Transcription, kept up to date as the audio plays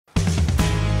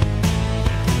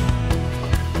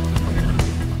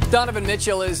Donovan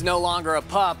Mitchell is no longer a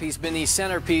pup. He's been the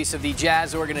centerpiece of the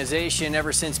Jazz organization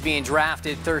ever since being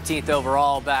drafted 13th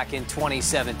overall back in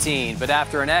 2017. But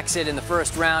after an exit in the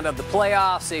first round of the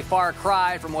playoffs, a far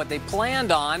cry from what they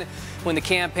planned on when the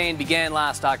campaign began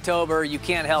last October, you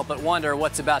can't help but wonder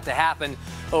what's about to happen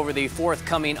over the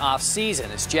forthcoming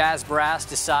offseason as Jazz brass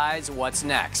decides what's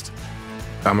next.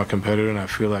 I'm a competitor, and I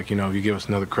feel like, if you give us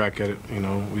another crack at it,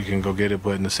 we can go get it.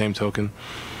 But in the same token,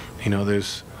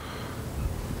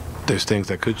 there's things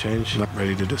that could change. I'm not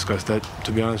ready to discuss that,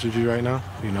 to be honest with you, right now.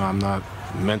 I'm not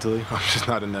mentally, I'm just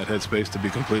not in that headspace, to be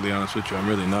completely honest with you. I'm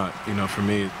really not. For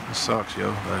me, it sucks,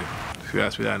 yo. Like, if you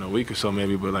ask me that in a week or so,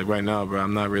 maybe, but like right now, bro,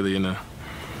 I'm not really in a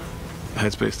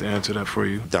headspace to answer that for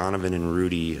you. Donovan and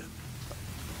Rudy,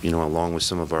 along with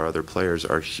some of our other players,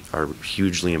 are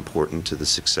hugely important to the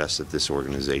success of this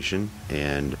organization,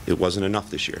 and it wasn't enough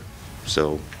this year.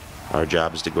 So our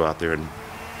job is to go out there and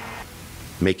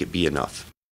make it be enough.